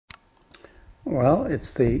Well,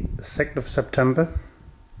 it's the 2nd of September.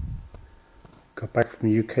 Got back from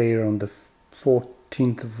the UK around the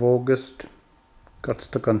 14th of August. Got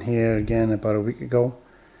stuck on here again about a week ago.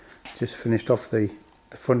 Just finished off the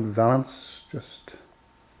front valance, just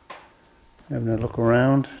having a look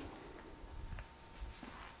around.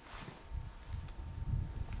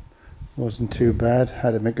 Wasn't too bad.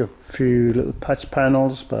 Had to make a few little patch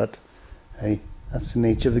panels, but hey, that's the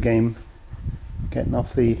nature of the game. Getting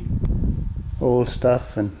off the old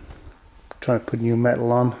stuff and trying to put new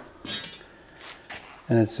metal on.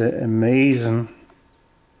 And it's amazing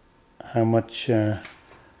how much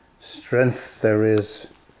strength there is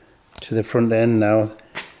to the front end now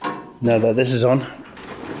that this is on.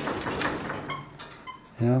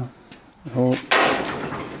 You know,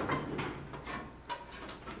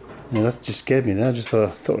 yeah, that just scared me. I just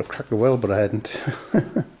thought I'd crack the weld, but I hadn't.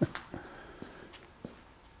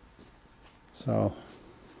 So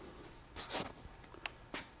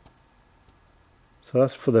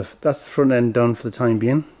that's the front end done for the time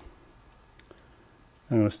being.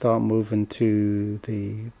 I'm going to start moving to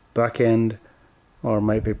the back end, or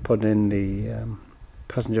maybe put in the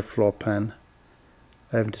passenger floor pan.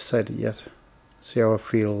 I haven't decided yet. See how I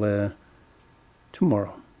feel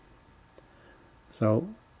tomorrow. So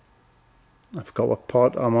I forgot what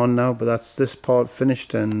part I'm on now, but that's this part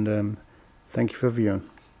finished, and thank you for viewing.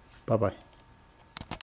 Bye bye.